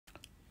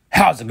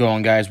How's it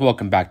going, guys?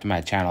 Welcome back to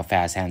my channel,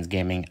 Fast Hands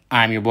Gaming.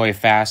 I'm your boy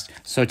Fast.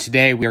 So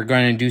today we are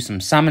going to do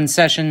some summon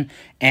session,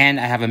 and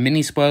I have a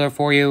mini spoiler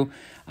for you.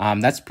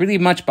 That's pretty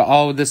much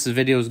all this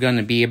video is going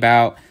to be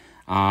about.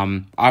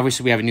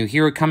 Obviously, we have a new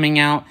hero coming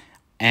out,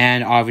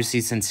 and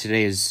obviously, since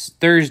today is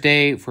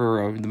Thursday,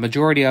 for the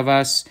majority of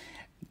us,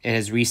 it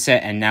has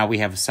reset, and now we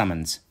have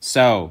summons.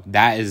 So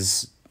that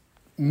is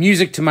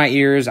music to my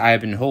ears. I have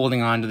been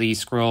holding on to these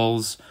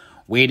scrolls,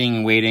 waiting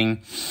and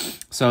waiting.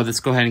 So let's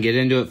go ahead and get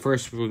into it.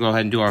 First, we'll go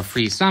ahead and do our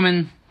free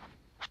summon.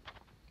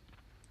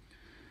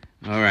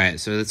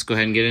 Alright, so let's go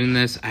ahead and get into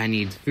this. I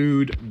need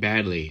food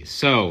badly.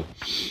 So,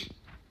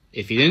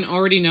 if you didn't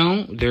already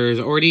know, there's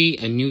already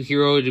a new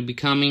hero to be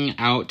coming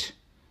out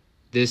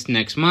this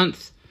next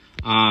month.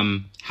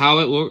 How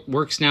it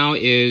works now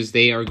is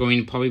they are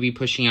going to probably be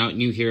pushing out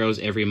new heroes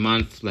every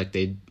month. Like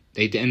they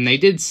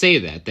did say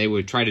that. They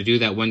would try to do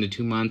that 1 to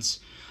 2 months.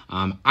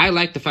 I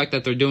like the fact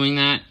that they're doing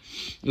that.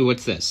 Ooh,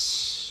 what's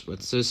this?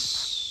 What's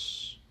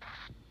this?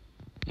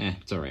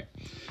 It's alright.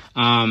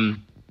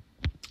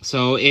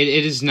 So it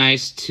is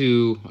nice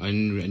to...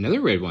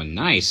 Another red one.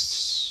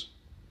 Nice.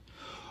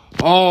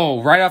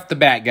 Oh, right off the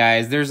bat,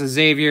 guys. There's a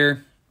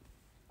Xavior.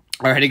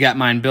 I already got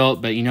mine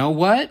built, but you know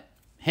what?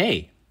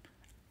 Hey,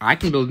 I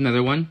can build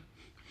another one.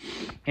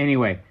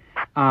 Anyway.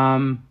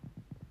 And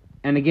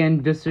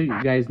again, just so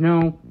you guys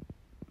know,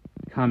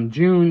 come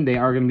June, they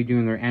are going to be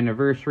doing their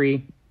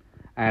anniversary.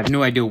 I have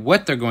no idea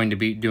what they're going to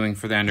be doing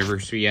for the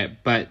anniversary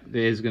yet, but it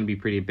is going to be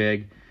pretty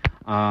big.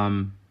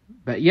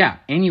 But yeah,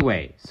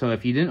 anyway, so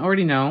if you didn't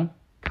already know,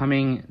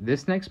 coming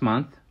this next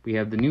month, we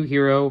have the new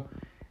hero,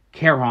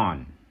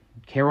 Charon.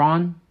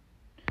 Charon?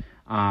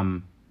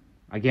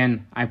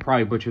 Again, I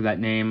probably butchered that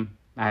name.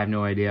 I have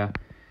no idea.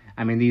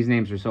 I mean, these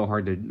names are so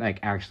hard to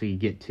actually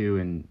get to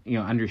and,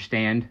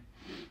 understand.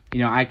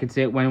 I could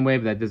say it one way,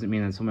 but that doesn't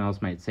mean that someone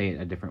else might say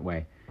it a different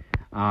way.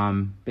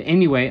 But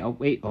anyway, oh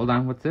wait, hold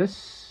on, what's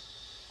this?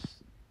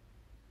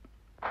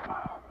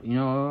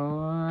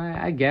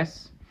 I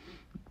guess,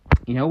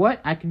 you know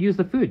what? I could use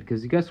the food,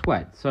 because guess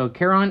what? So,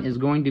 Charon is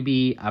going to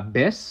be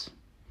Abyss.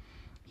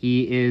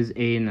 He is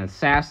an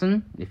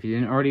assassin, if you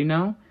didn't already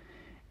know.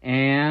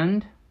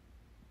 And,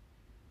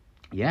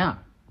 yeah.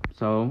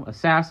 So,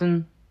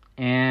 assassin,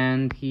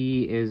 and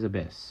he is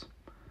Abyss.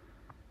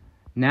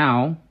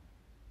 Now,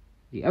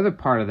 the other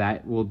part of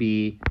that will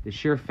be the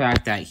sheer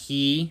fact that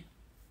he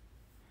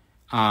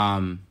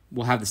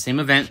will have the same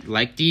event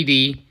like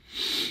DD.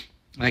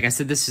 Like I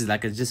said, this is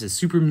just a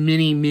super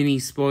mini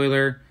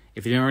spoiler.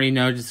 If you don't already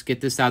know, just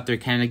get this out there,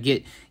 kind of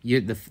get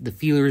the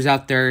feelers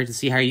out there to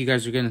see how you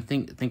guys are going to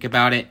think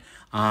about it.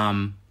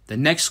 The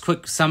next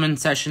quick summon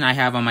session I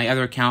have on my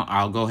other account,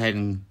 I'll go ahead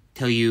and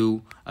tell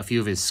you a few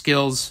of his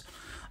skills.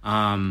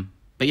 But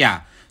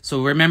yeah,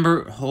 so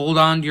remember, hold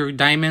on to your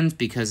diamonds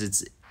because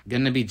it's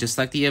going to be just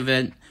like the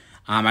event.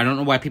 I don't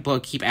know why people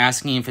keep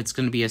asking if it's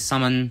going to be a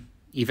summon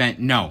event.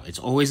 No, it's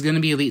always going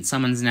to be elite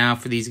summons now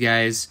for these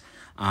guys.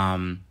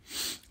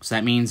 So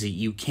that means that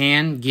you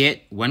can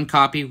get one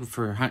copy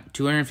for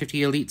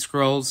 250 elite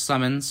scrolls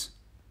summons,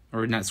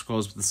 or not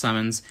scrolls, but the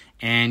summons,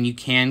 and you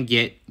can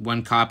get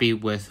one copy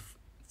with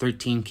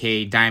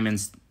 13k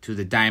diamonds to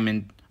the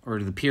diamond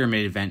or the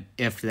pyramid event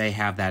if they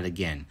have that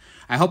again.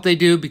 I hope they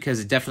do, because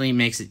it definitely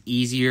makes it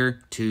easier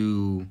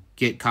to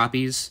get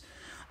copies.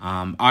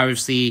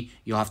 Obviously,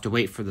 you'll have to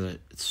wait for the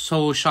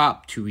solo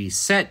shop to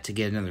reset to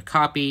get another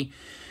copy,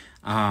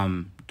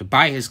 to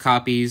buy his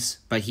copies,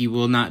 but he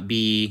will not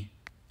be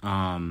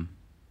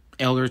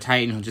Elder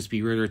Titan. He'll just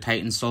be regular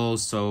Titan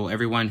souls. So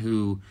everyone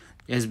who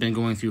has been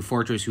going through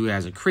Fortress, who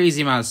has a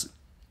crazy amount of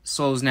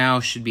souls now,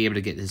 should be able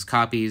to get his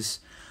copies.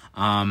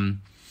 I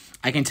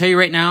can tell you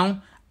right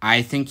now,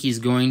 I think he's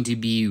going to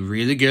be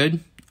really good.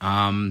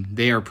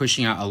 They are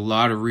pushing out a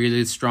lot of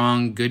really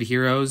strong, good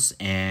heroes,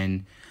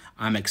 and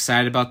I'm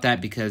excited about that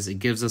because it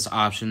gives us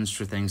options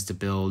for things to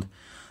build.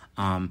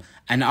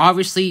 And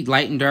obviously,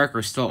 Light and Dark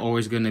are still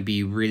always going to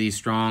be really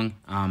strong.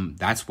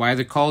 That's why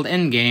they're called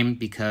Endgame,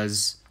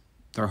 because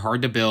they're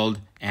hard to build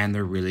and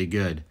they're really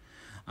good.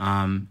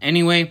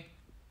 Anyway,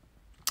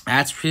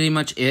 that's pretty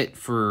much it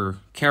for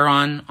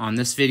Charon on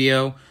this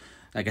video.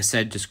 Like I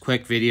said, just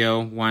quick video.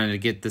 Wanted to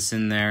get this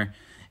in there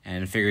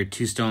and figured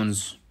 2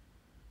 stones,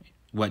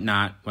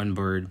 whatnot, 1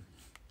 bird.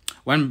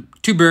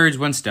 2 birds,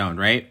 1 stone,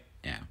 right?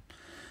 Yeah.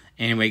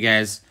 Anyway,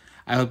 guys,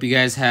 I hope you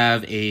guys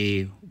have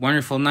a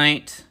wonderful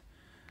night.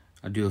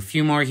 I'll do a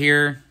few more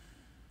here.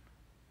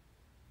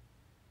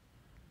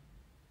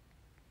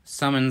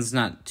 Summon's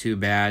not too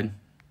bad.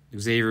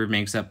 Xavier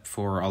makes up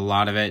for a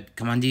lot of it.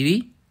 Come on,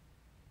 DD.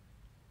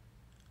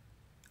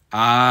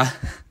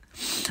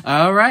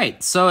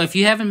 Alright, so if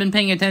you haven't been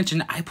paying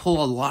attention, I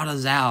pull a lot of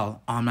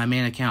Zal on my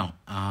main account.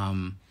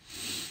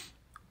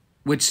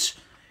 Which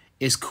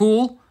is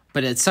cool,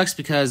 but it sucks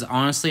because,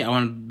 honestly, I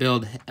want to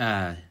build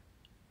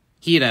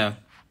Hida.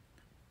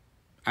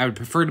 I would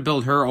prefer to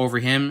build her over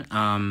him.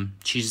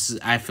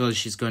 I feel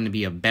she's going to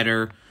be a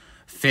better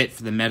fit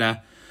for the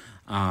meta.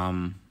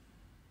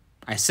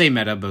 I say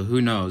meta, but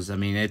who knows? I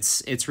mean,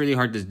 it's really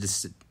hard to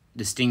just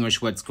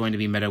distinguish what's going to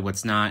be meta,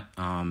 what's not,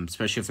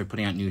 especially if they're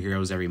putting out new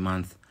heroes every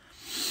month.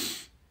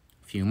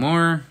 A few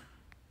more.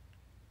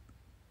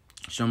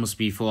 Should almost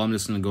be full. I'm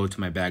just going to go to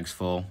my bags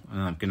full. I'm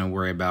not going to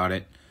worry about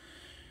it.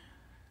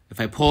 If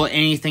I pull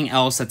anything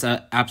else that's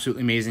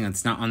absolutely amazing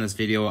that's not on this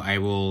video, I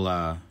will,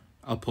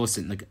 I'll post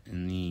it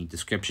in the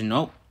description.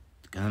 Oh,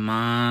 come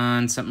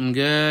on, something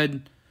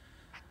good.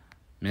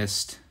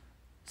 Missed.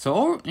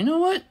 So, you know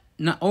what?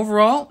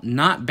 Overall,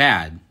 not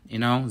bad. You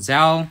know,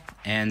 Zal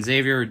and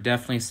Xavier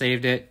definitely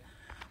saved it.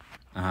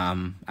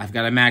 I've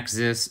got a max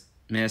this,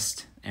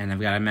 missed, and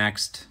I've got a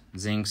maxed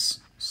Zinx,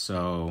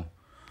 so...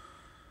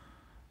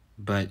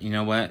 But you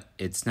know what?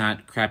 It's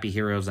not crappy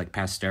heroes like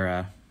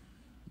Pastera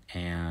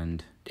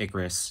and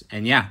Icarus.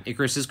 And yeah,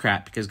 Icarus is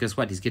crap because guess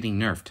what? He's getting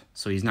nerfed,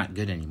 so he's not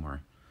good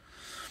anymore.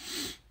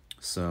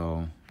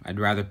 So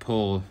I'd rather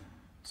pull...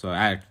 So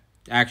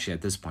actually,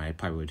 at this point, I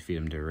probably would feed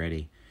him to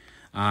Ready.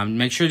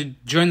 Make sure to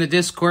join the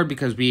Discord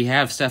because we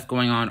have stuff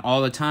going on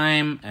all the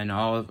time and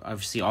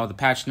obviously all the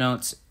patch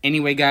notes.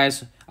 Anyway,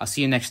 guys, I'll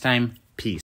see you next time. Peace.